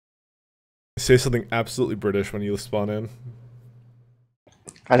Say something absolutely British when you spawn in.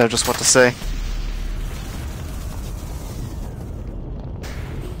 I know just what to say.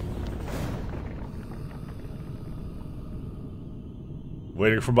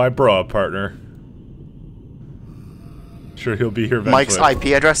 Waiting for my bra partner. Sure, he'll be here eventually. Mike's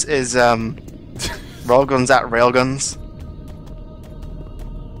IP address is railguns@railguns.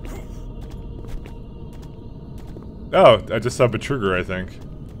 Oh, I just saw Betruger, I think.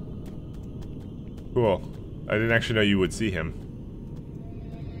 Cool. I didn't actually know you would see him.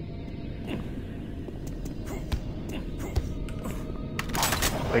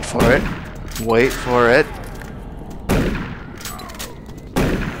 Wait for it. Wait for it.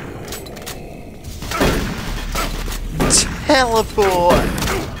 Teleport!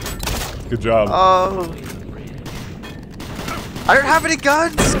 Good job. Oh. I don't have any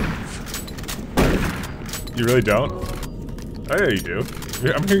guns! You really don't? I know you do.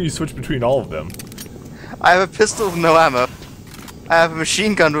 I'm hearing you switch between all of them. I have a pistol with no ammo. I have a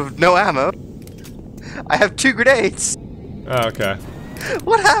machine gun with no ammo. I have 2 grenades. Oh, okay.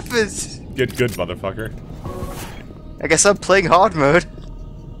 What happens? Get good, motherfucker. I guess I'm playing hard mode.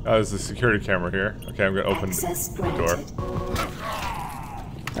 Oh, there's a security camera here. Okay, I'm gonna open the door.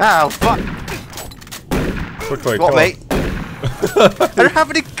 Ow, fuck. Quickly, What, kill mate? him. I don't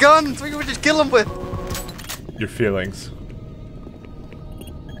have any guns. What can we just kill him with? Your feelings.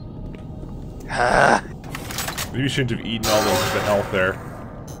 Maybe you shouldn't have eaten all the health there.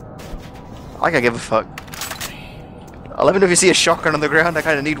 I can't give a fuck. Let me know if you see a shotgun on the ground. I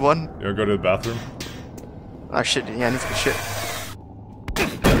kind of need one. You wanna go to the bathroom? Oh shit, yeah, I need to get shit.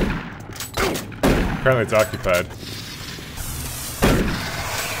 Apparently it's occupied.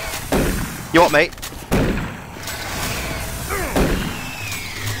 You want, mate?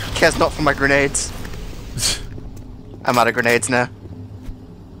 Cares not for my grenades. I'm out of grenades now.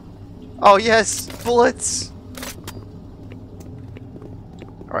 Oh yes, bullets!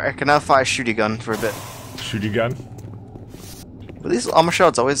 Alright, I can now fire a shooty gun for a bit. Shooty gun? But these armor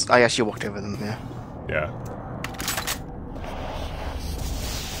shards always... I actually walked over them, yeah. Yeah.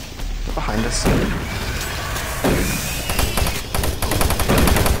 They're behind us.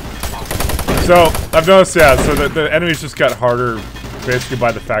 So, I've noticed, yeah, so the enemies just got harder basically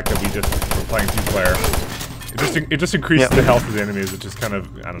by the fact that we just were playing 2-player. It just increases the health of the enemies, which is kind of,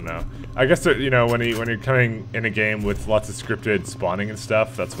 I don't know. I guess that, you know, when you're coming in a game with lots of scripted spawning and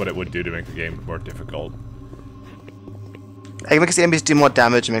stuff, that's what it would do to make the game more difficult. It makes the enemies do more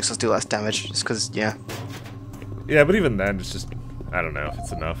damage and makes us do less damage, just because, yeah. Yeah, but even then, it's just, I don't know if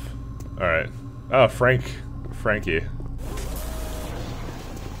it's enough. Alright. Oh, Frankie.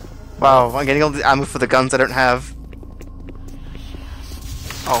 Wow, I'm getting all the ammo for the guns I don't have.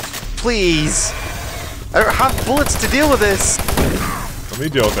 Oh, please! I don't have bullets to deal with this! Let me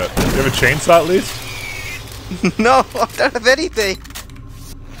deal with it. Do you have a chainsaw at least? No, I don't have anything!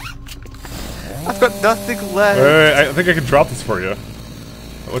 I've got nothing left. Wait, I think I can drop this for you.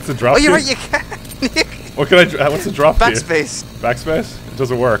 What's the drop key? Oh, you're right, you can! What can I what's the drop key? Backspace. Backspace? It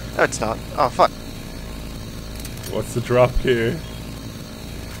doesn't work. No, it's not. Oh, fuck. What's the drop key?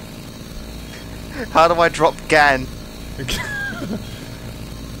 How do I drop GAN?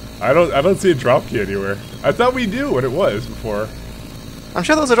 I don't see a drop key anywhere. I thought we knew what it was before. I'm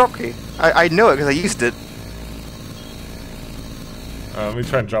sure there was a drop key. I know it because I used it. Let me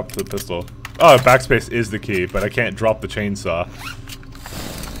try and drop the pistol. Oh, backspace is the key, but I can't drop the chainsaw.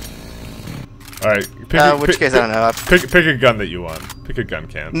 Alright, which case I don't know. Pick a gun that you want. Pick a gun,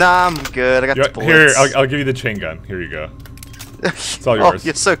 Cam. Nah, I'm good. I got the bullets. Here, I'll give you the chain gun. Here you go. It's all yours. Oh,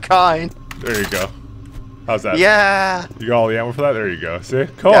 you're so kind. There you go. How's that? Yeah. You got all the ammo for that? There you go. See?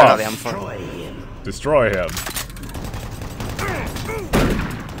 Come Yeah, on. I got the ammo for it. Destroy him.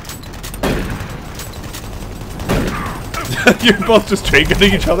 You're both just chain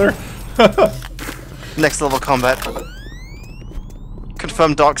gunning each other? Next level combat.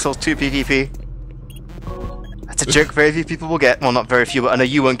 Confirm Dark Souls 2 PvP. That's a joke very few people will get. Well, not very few, but I know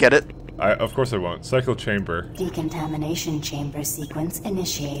you won't get it. Of course I won't. Cycle chamber. Decontamination chamber sequence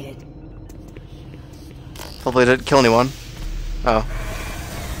initiated. Hopefully it didn't kill anyone. Oh.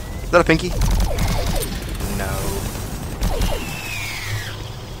 Is that a pinky? No.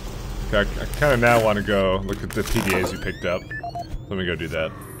 Okay, I kind of now want to go look at the PDAs you picked up. Let me go do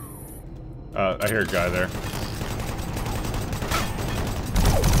that. I hear a guy there.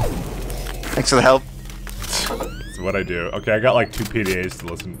 Thanks for the help. That's what I do. Okay, I got like 2 PDAs to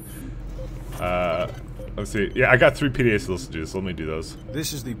listen. Let's see. Yeah, I got 3 PDAs to listen to, so let me do those.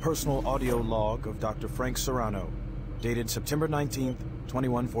 This is the personal audio log of Dr. Frank Serrano, dated September 19th,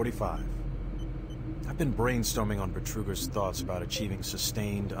 2145. I've been brainstorming on Betruger's thoughts about achieving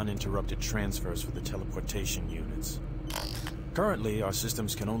sustained, uninterrupted transfers for the teleportation units. Currently, our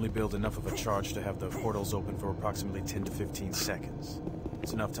systems can only build enough of a charge to have the portals open for approximately 10 to 15 seconds.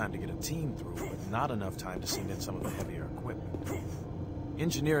 It's enough time to get a team through, but not enough time to send in some of the heavier equipment.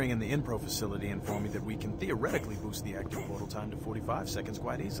 Engineering in the Inpro facility informed me that we can theoretically boost the active portal time to 45 seconds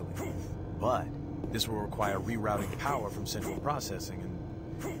quite easily. But this will require rerouting power from central processing, and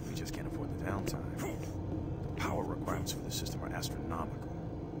we just can't afford the downtime. The power requirements for the system are astronomical.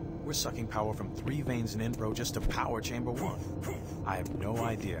 We're sucking power from 3 veins in Inpro just to power Chamber 1. I have no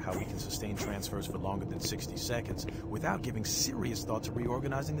idea how we can sustain transfers for longer than 60 seconds without giving serious thought to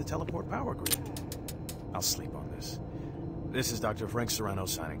reorganizing the teleport power grid. I'll sleep on this. This is Dr. Frank Serrano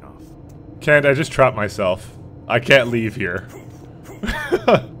signing off. Can't I just trap myself? I can't leave here.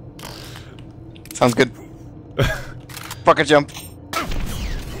 Sounds good. Rocket jump.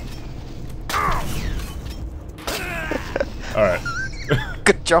 Alright.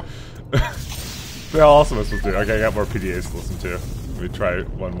 Good job. What else am I supposed to do? Okay, I got more PDAs to listen to. Let me try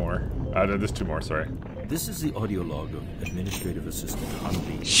one more. No, there's 2 more, sorry. This is the audio log of Administrative Assistant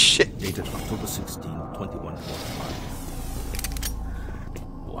Hanli. Shit. Dated October 16,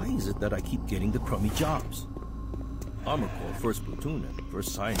 2145. Why is it that I keep getting the crummy jobs? Armor Corps 1st Platoon and 1st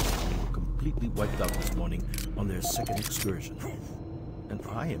Science were completely wiped out this morning on their 2nd excursion. And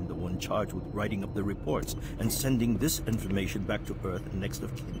I am the one charged with writing up the reports and sending this information back to Earth and next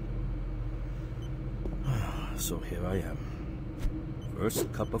of kin. So here I am. First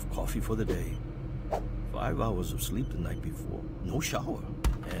cup of coffee for the day. 5 hours of sleep the night before. No shower.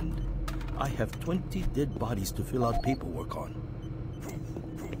 And I have 20 dead bodies to fill out paperwork on.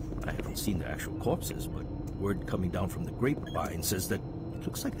 I haven't seen the actual corpses, but word coming down from the grapevine says that it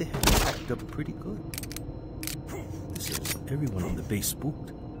looks like they have been packed up pretty good. This is everyone on the base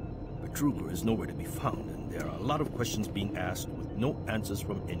spooked. Betruger is nowhere to be found, and there are a lot of questions being asked with no answers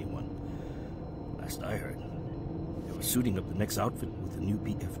from anyone. Last I heard, they were suiting up the next outfit with the new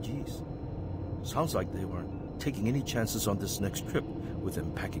BFGs. Sounds like they weren't taking any chances on this next trip with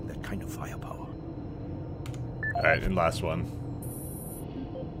them packing that kind of firepower. Alright, and last one.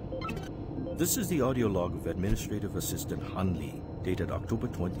 This is the audio log of Administrative Assistant Hanli, dated October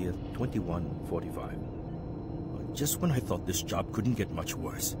 20th, 2145. Just when I thought this job couldn't get much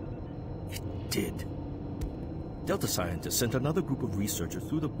worse, it did. Delta scientists sent another group of researchers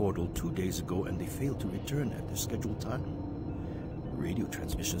through the portal 2 days ago, and they failed to return at their scheduled time. Radio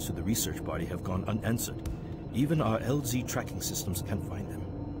transmissions to the research party have gone unanswered. Even our LZ tracking systems can't find them.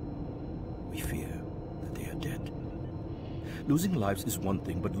 We fear that they are dead. Losing lives is one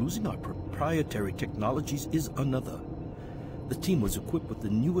thing, but losing our proprietary technologies is another. The team was equipped with the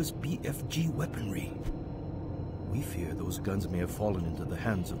newest BFG weaponry. We fear those guns may have fallen into the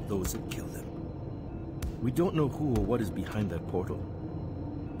hands of those that killed them. We don't know who or what is behind that portal,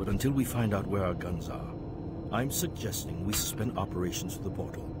 but until we find out where our guns are, I'm suggesting we suspend operations for the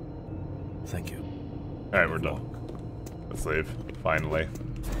portal. Thank you. Alright, we're done. Let's leave. Finally.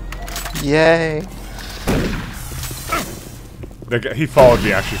 Yay. He followed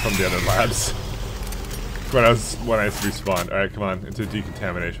me actually from the other labs. When I respawned. Alright, come on, into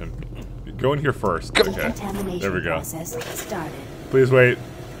decontamination. Go in here first. Okay. There we go. Process started. Please wait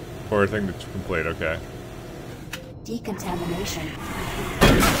for everything to complete, okay. Decontamination.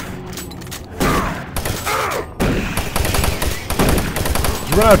 Did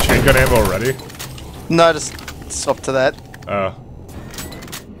you run out of chain gun ammo already? No, just stop to that. Oh.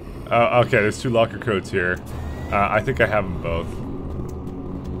 Okay, there's 2 locker codes here. I think I have them both.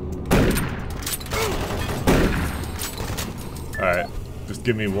 Alright, just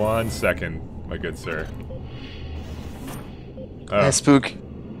give me 1 second, my good sir. Yeah, spook.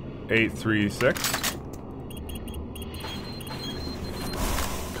 836.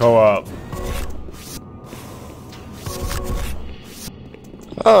 Co-op.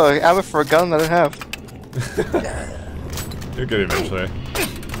 Oh, ammo for a gun I don't have. You'll get it eventually.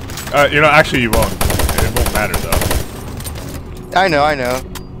 You know, actually you won't. It won't matter though. I know.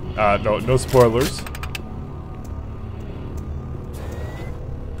 No spoilers.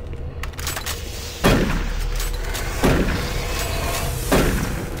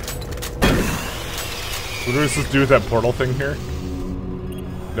 What does this do with that portal thing here?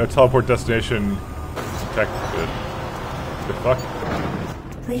 No teleport destination detected. The fuck?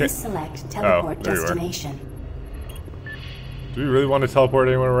 Please select teleport destination. Do we really want to teleport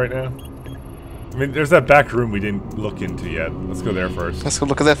anywhere right now? I mean, there's that back room we didn't look into yet. Let's go there first. Let's go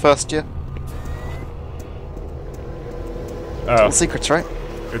look at that first, yeah. Oh. All secrets, right?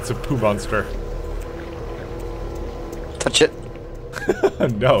 It's a poo monster. Touch it.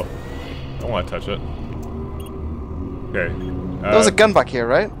 No. I don't want to touch it. Okay. There was a gun back here,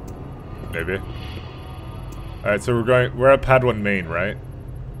 right? Maybe. Alright, so we're at pad 1 main, right?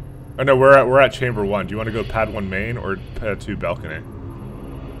 Oh no, we're at chamber 1. Do you want to go pad 1 main or pad 2 balcony?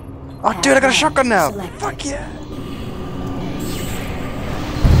 Oh, dude, I got a shotgun now. Selected. Fuck yeah.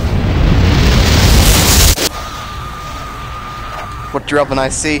 What drop an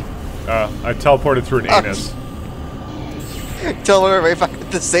IC? I teleported through an anus. Tell me right back in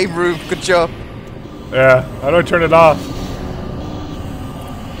the same room. Good job. Yeah, how do I turn it off?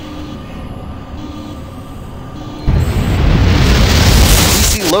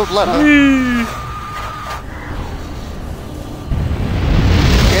 Easy load letter.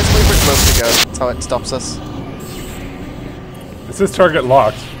 Here's where we're supposed to go. That's how it stops us. It says target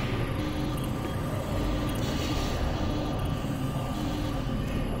locked.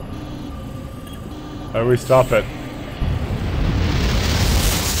 How do we stop it?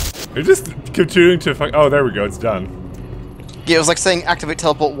 You're just continuing to fuck. Oh, there we go. It's done. Yeah, it was like saying activate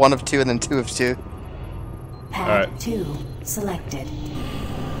teleport 1 of 2 and then 2 of 2. Pad Alright. 2 selected.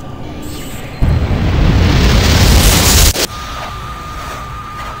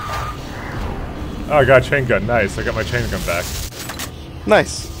 Oh, I got a chain gun. Nice. I got my chain gun back.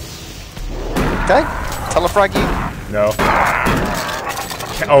 Nice. Okay. Telefrag you. No.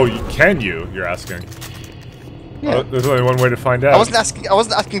 Oh, can you? You're asking. Yeah. Oh, there's only one way to find out. I wasn't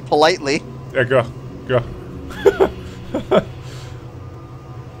asking politely. Yeah, go.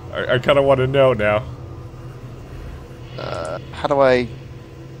 I kind of want to know now. How do I...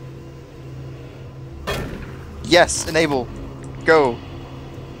 Yes, enable. Go.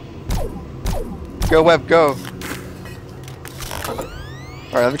 Go, web, go.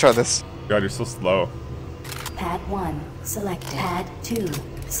 Alright, let me try this. God, you're so slow. Pad 1 selected. Pad 2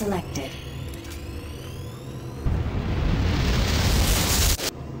 selected.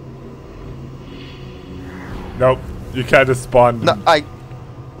 Nope. You can't just spawn. No, I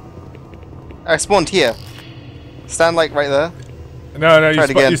spawned here. Stand like right there. No, Try it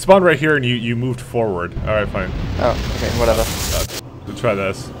again. you spawned right here and you moved forward. Alright, fine. Oh, okay, whatever. Let's try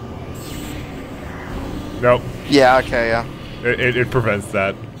this. Nope. Yeah, okay, yeah. It prevents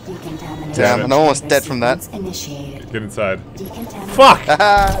that. Decontamination. Damn, and I'm almost dead from that. Sequence Initiated. Get inside. Decontamination. Fuck!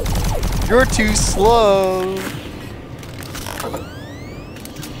 Haha! You're too slow!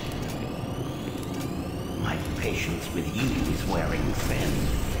 My patience with you is wearing thin.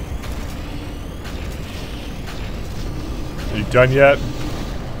 Are you done yet?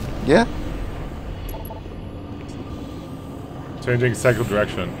 Yeah? Changing cycle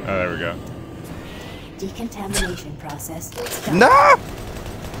direction. Oh, there we go. Decontamination process started. No!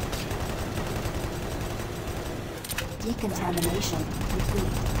 Decontamination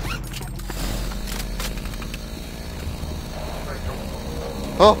complete.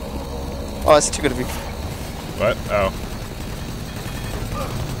 Oh! Oh, that's too good of you. What? Oh.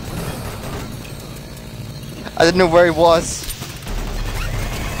 I didn't know where he was.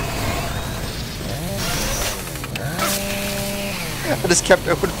 I just kept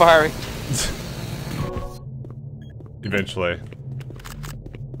open firing. Eventually.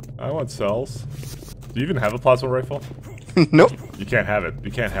 I want cells. Do you even have a plasma rifle? Nope. You can't have it.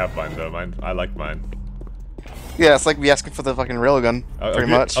 You can't have mine though. Mine. I like mine. Yeah, it's like me asking for the fucking railgun,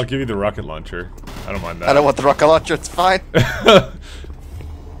 pretty much. I'll give you the rocket launcher. I don't mind that. I don't want the rocket launcher, it's fine.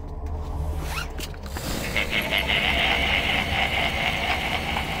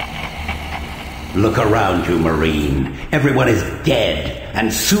 Look around you, Marine. Everyone is dead,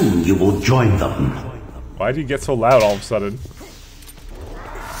 and soon you will join them. Why do you get so loud all of a sudden?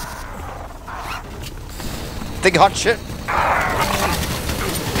 Big hot shit.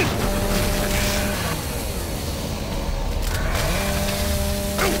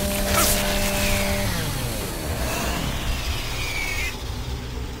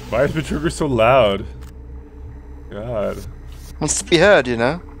 Why is Betruger so loud? God. Wants to be heard, you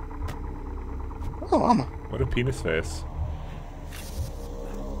know? Oh, armor. What a penis face.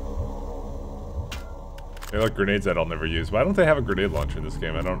 They're like grenades that I'll never use. Why don't they have a grenade launcher in this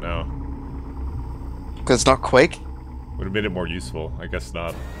game? I don't know. Because it's not Quake? Would have made it more useful. I guess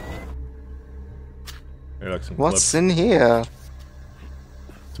not. Hey, like some What's clips. in here?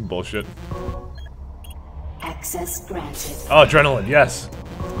 Some bullshit. Access granted. Oh, adrenaline, yes!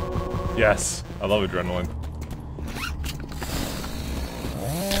 Yes, I love adrenaline.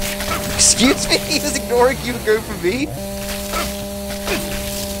 Excuse me? He was ignoring you to go for me?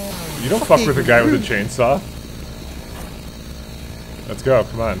 You don't fuck with a guy with a chainsaw. Let's go,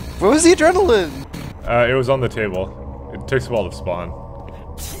 come on. Where was the adrenaline? It was on the table. It takes a while to spawn.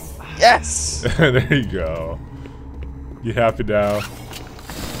 Yes! There you go. You happy now?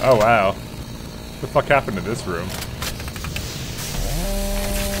 Oh wow. What the fuck happened in this room?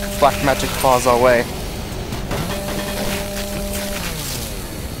 black magic bars our way.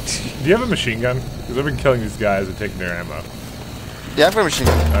 Do you have a machine gun? Because I've been killing these guys and taking their ammo. Yeah, I've got a machine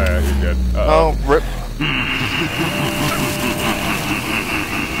gun. Alright, you're good. Oh, rip.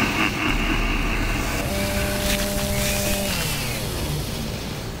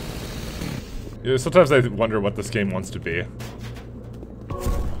 Yeah, sometimes I wonder what this game wants to be.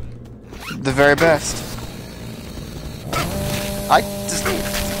 The very best. I just...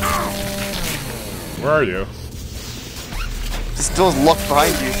 Where are you? This door's locked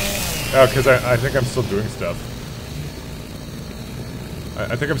behind you. Oh, because I think I'm still doing stuff.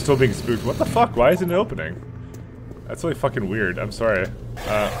 I think I'm still being spooked. What the fuck? Why isn't it opening? That's really fucking weird. I'm sorry.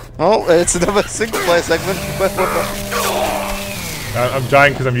 Oh, it's another single-player segment. I'm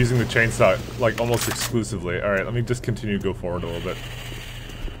dying because I'm using the chainsaw, like, almost exclusively. Alright, let me just continue to go forward a little bit.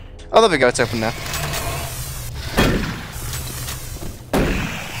 Oh, there we go. It's open now.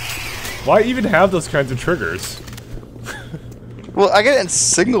 Why even have those kinds of triggers? Well, I get it in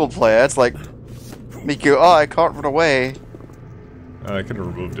single-player. It's like... make you, oh, I can't run away. I could have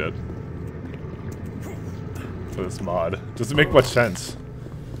removed it. For this mod. Doesn't make much sense.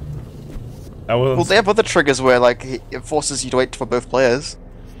 Well, they have other triggers where, like, it forces you to wait for both players.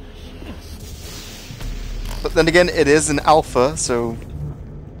 But then again, it is an alpha, so...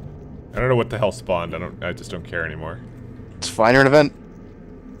 I don't know what the hell spawned. I just don't care anymore. It's fine, you're an event.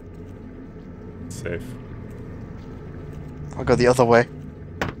 It's safe. I'll go the other way.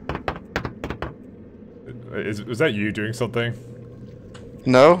 Was that you doing something?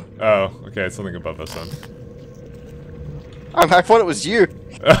 No? Oh, okay, it's something above us then. I thought it was you.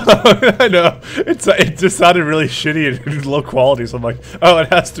 I know. It just sounded really shitty and low quality, so I'm like, oh, it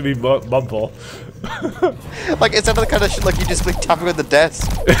has to be Mumble. Like, it's the kind of shit like you just like tapping on the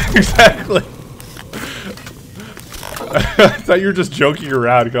desk. Exactly. I thought you were just joking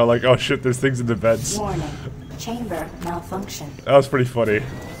around, going like, oh shit, there's things in the vents. Warning. Chamber malfunction. That was pretty funny.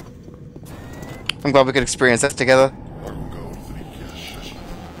 I'm glad we could experience that together.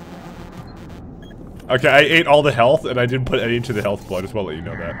 Okay, I ate all the health, and I didn't put any into the health pool. I just want to let you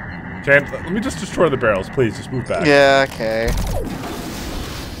know that. Okay, let me just destroy the barrels, please. Just move back. Yeah, okay.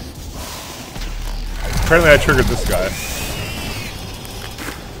 Apparently I triggered this guy.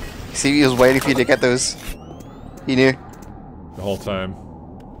 See, he was waiting for you to get those. He knew. The whole time.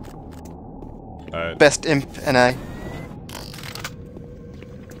 Alright. Best imp, and I.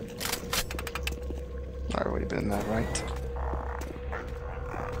 I've already been in that, right?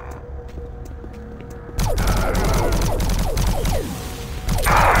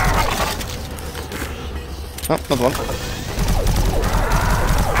 Oh, another one.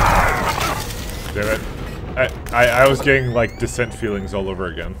 Damn it. I was getting, like, Descent feelings all over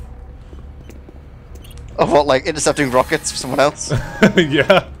again. Of what, like intercepting rockets for someone else?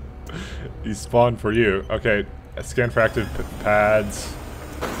 Yeah. He spawned for you. Okay, scan for active pads.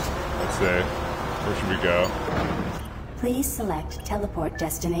 Let's see. Where should we go? Please select teleport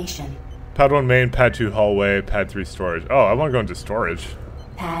destination. Pad 1 main, pad 2 hallway, pad 3 storage. Oh, I want to go into storage.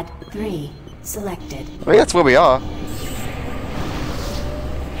 Pad 3 selected. I mean, that's where we are.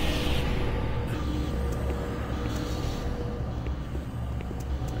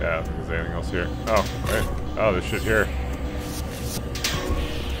 Yeah, I don't think there's anything else here. Oh, right. Oh, there's shit here.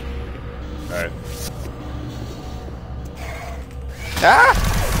 Alright. Ah!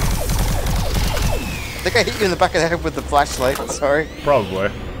 I think I hit you in the back of the head with the flashlight. Sorry. Probably.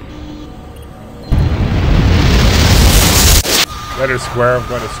 Letter square, I'm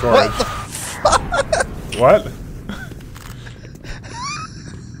going to storage. What the What?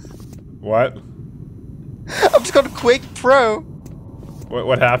 What? I've just got a Quake Pro.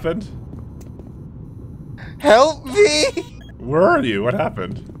 What happened? Help me! Where are you? What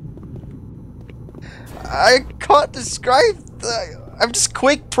happened? I can't describe. I'm just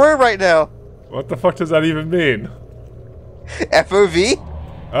Quake Pro right now. What the fuck does that even mean? FOV?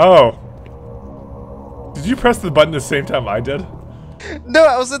 Oh. Did you press the button the same time I did? No,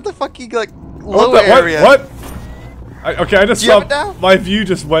 I was in the fucking like lower area. What? Okay, I just Do you saw have it now? my view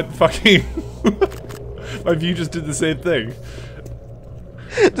just went fucking. My view just did the same thing.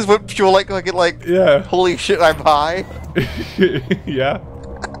 Just went pure like Yeah. holy shit, I'm high. Yeah.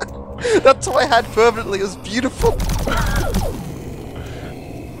 That's what I had permanently. It was beautiful.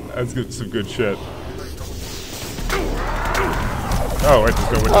 That's good, some good shit. Oh, wait,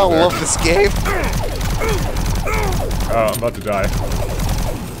 there's no window I there. love this game. Oh, I'm about to die.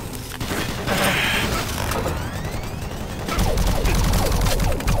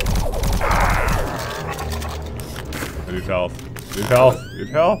 I need health. Need health. Need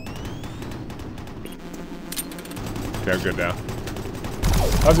health. Okay, I'm good now.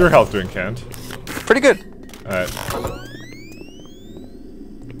 How's your health doing, Kent? Pretty good. Alright.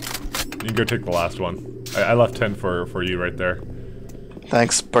 You can go take the last one. I left 10 for you right there.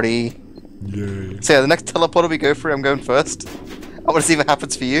 Thanks, buddy. Yay. So yeah, the next teleporter we go through, I'm going first. I want to see what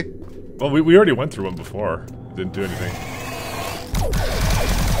happens for you. Well, we already went through one before. Didn't do anything.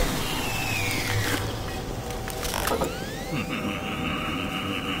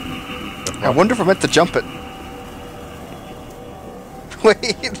 I wonder if I'm meant to jump it.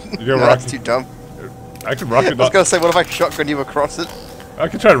 Wait, no, that's too dumb. I could rocket. I was gonna say, what if I shotgun you across it? I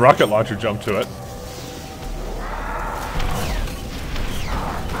could try to rocket launcher jump to it.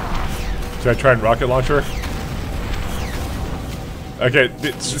 Should I try and rocket launcher? Okay,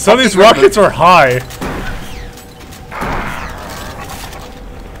 some of these rockets are high.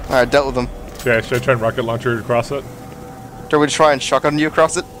 Alright, dealt with them. Okay, should I try and rocket launcher across it? Do we try and shotgun you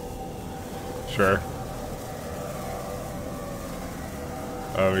across it? Sure.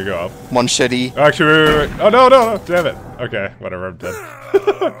 Oh, we go up. Monchetti. Actually, wait. Oh, no, damn it. Okay, whatever, I'm dead.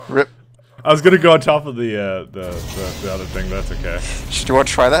 Rip. I was gonna go on top of the other thing, but that's okay. Do you want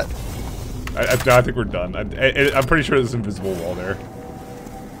to try that? No, I think we're done. I'm pretty sure there's an invisible wall there.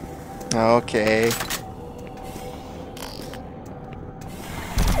 Okay.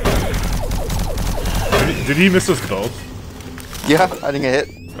 Did he miss us both? Yeah, I didn't get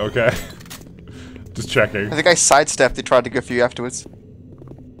hit. Okay. Just checking. I think I sidestepped. They tried to go for you afterwards.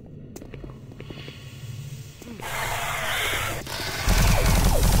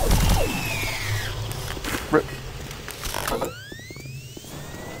 Rip.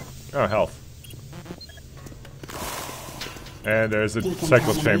 Oh, health. And there's a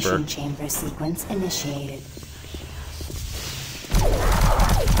cycle chamber. Decontamination chamber sequence initiated.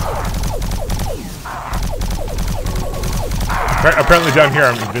 Apparently down here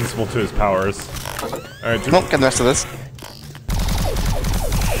I'm invincible to his powers. Alright, Nope, get the rest of this.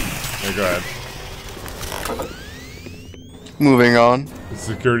 Yeah, go ahead. Moving on. The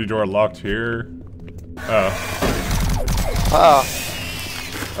security door locked here. Oh. Ah.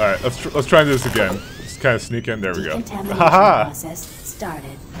 Alright, let's try this again. Just kind of sneak in. There we go. Decontamination Haha! process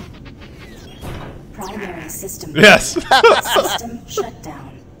started. Primary system. Yes! System shut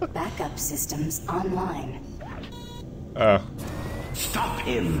down. Backup systems online. Oh. Stop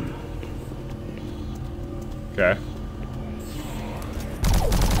him. Okay.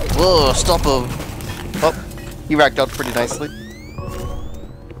 Whoa, stop him. Oh, he racked out pretty nicely.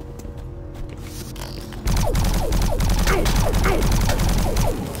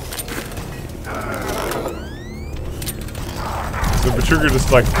 So Betruger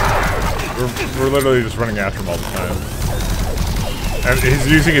just like we're literally just running after him all the time. And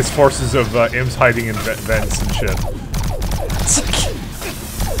he's using his forces of imps hiding in vents and shit.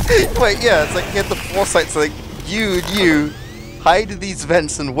 Wait, yeah, it's like you get the foresight, so like, you, hide these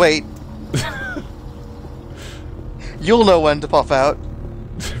vents and wait. You'll know when to pop out.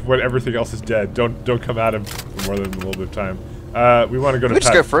 When everything else is dead, don't come at him for more than a little bit of time. We want to go to Let's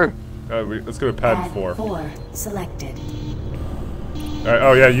pad. go through. Let's go to pad 4. 4 selected. Alright,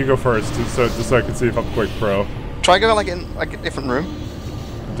 oh yeah, you go first, just so I can see if I'm quick pro. Try going like in like a different room.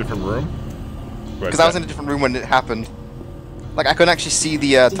 Different room? Because I was in a different room when it happened. Like I couldn't actually see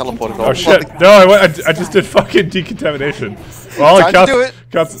the teleporter door. Oh shit! No, I just did fucking decontamination. Well, Time to do it.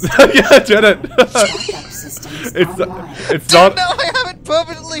 Yeah, I did it. Backup systems online. It's not. No, I have it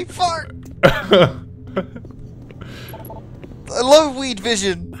permanently far. I love weed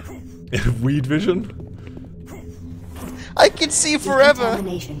vision. Weed vision? I can see forever.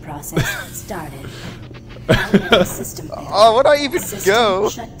 Decontamination process started. Primary system failure. Oh, where do I even System go?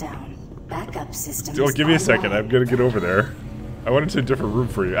 shut down. Backup systems Oh, give me a second. online. I'm gonna get over there. I went into a different room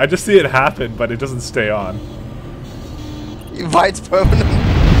for you. I just see it happen, but it doesn't stay on. Vine's permanent.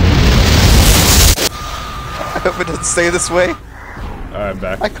 I hope it doesn't stay this way. I'm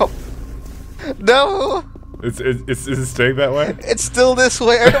back. I can't. No, Is it staying that way? it's still this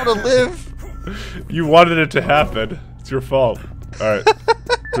way. I don't want to live. You wanted it to happen. It's your fault. Alright.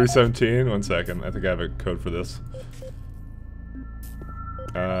 317. 1 second. I think I have a code for this.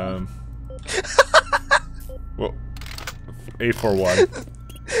 Well, 841.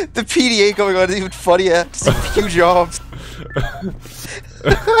 The PDA going on is even funnier. Just a few jobs.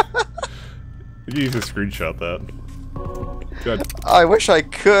 You can just screenshot that. God. I wish I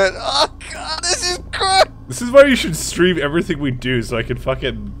could. Oh god, this is good. This is why you should stream everything we do so I can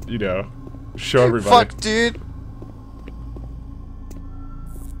fucking, you know, show everybody. Fuck, dude.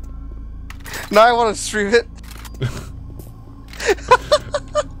 Now I want to stream it.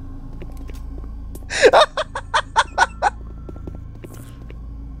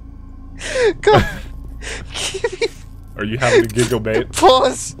 God. Give me... Are you having a giggle, mate?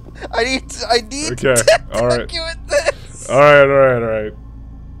 Pause! I need Okay, to alright. document this! Alright.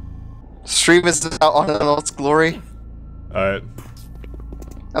 Stream is out on all its glory. Alright.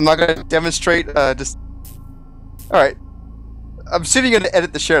 I'm not gonna demonstrate, just... Alright. I'm assuming you're gonna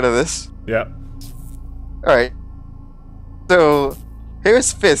edit the shit out of this. Yeah. Alright. So,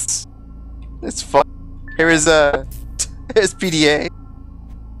 here's fists. It's fun. Here's PDA.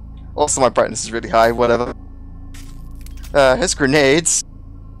 Also, my brightness is really high, whatever. Here's grenades.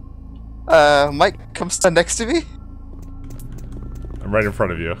 Mike, come stand next to me. I'm right in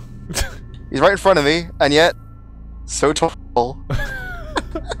front of you. He's right in front of me, and yet, so tall.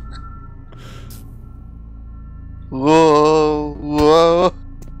 Whoa, whoa.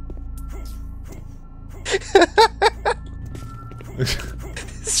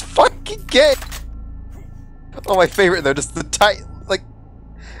 It's fucking gay. Oh, my favorite though, just the tight, like.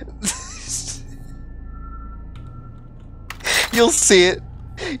 You'll see it.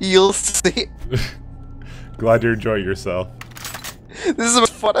 You'll see it. Glad you're enjoying yourself. This is the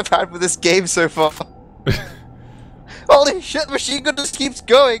most fun I've had with this game so far. Holy shit, machine gun just keeps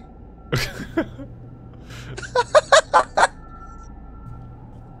going.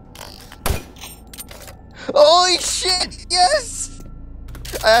 Holy shit, yes!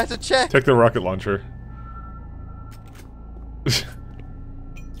 I have to check. Take the rocket launcher.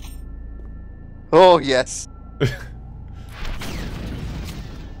 Oh, yes. I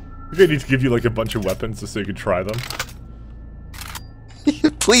think I need to give you like a bunch of weapons just so you can try them.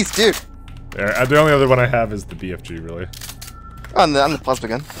 Please do. Yeah, the only other one I have is the BFG, really. On the plasma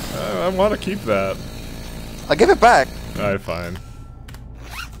gun. I want to keep that. I'll give it back. Alright, fine.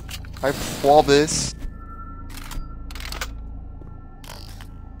 I wall this.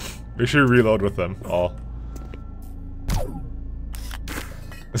 Make sure you reload with them all.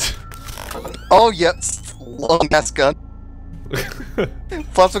 Oh, yep. Long ass gun.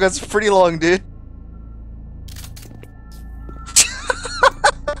 Plasma gun's pretty long, dude.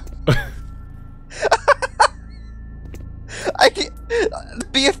 I can't. The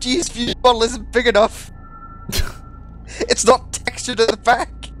BFG's fuse bottle isn't big enough. It's not textured at the back.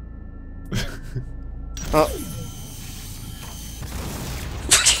 Oh.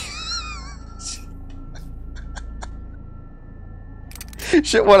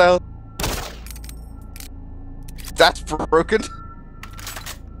 Shit, what else? That's broken.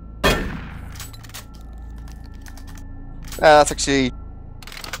 That's actually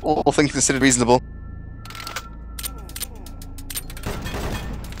all things considered reasonable.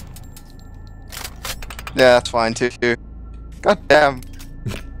 Yeah, that's fine too. God damn.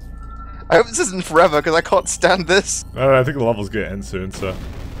 I hope this isn't forever because I can't stand this. I don't know, I think the level's gonna end soon, so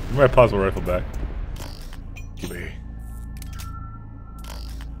you might pause my rifle back. Gimme.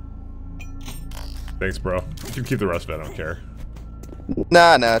 Thanks, bro. You can keep the rest of it, I don't care.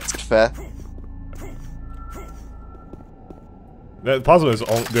 Nah, it's fair. That plasma is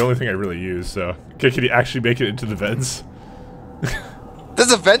the only thing I really use, so... Okay, can you actually make it into the vents?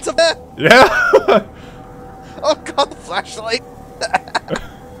 There's a vent up there? Yeah! Oh god, the flashlight!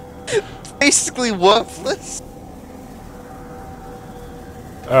 Basically worthless.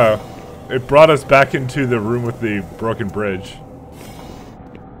 Oh. It brought us back into the room with the broken bridge.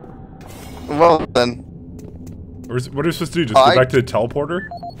 Well then. What are we supposed to do? Just go back to the teleporter?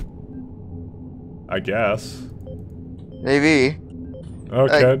 I guess. Maybe.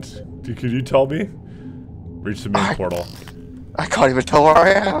 Okay, could you tell me? Reach the main portal. I can't even tell where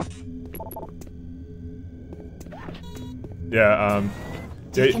I am. Yeah,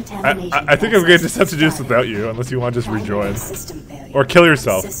 I think I'm going to just have to do this without you, unless you want to just rejoin. Or kill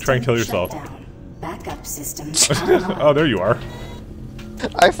yourself. Try and kill yourself. Backup system. Oh, there you are.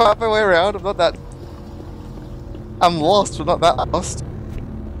 I found my way around, I'm not that... I'm lost, but not that lost.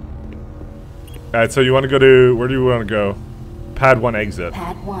 Alright, so you want to go to... Where do you want to go? Pad 1 exit.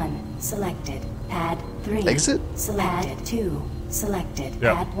 Pad 1 selected. Pad 3 exit? Pad 2 selected.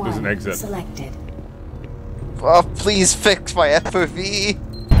 Yeah, Pad 1 there's an exit. selected. Oh, please fix my FOV.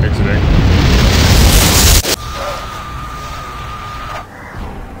 Exiting.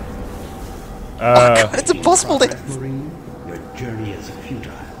 Oh god, it's impossible to... Marine, your journey is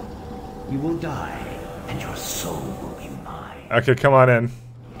futile. You will die, and your soul will be mine. Okay, come on in.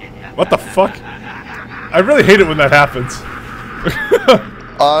 What the fuck? I really hate it when that happens.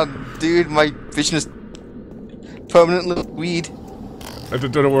 Dude, my vision is permanently weed.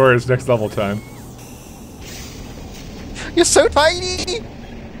 Don't worry, it's next level time. You're so tiny!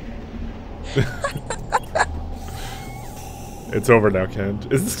 It's over now, Ken.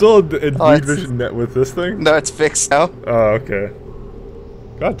 Is it still in weed vision net with this thing? No, it's fixed now. Oh, okay.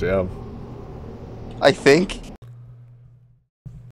 God damn. I think.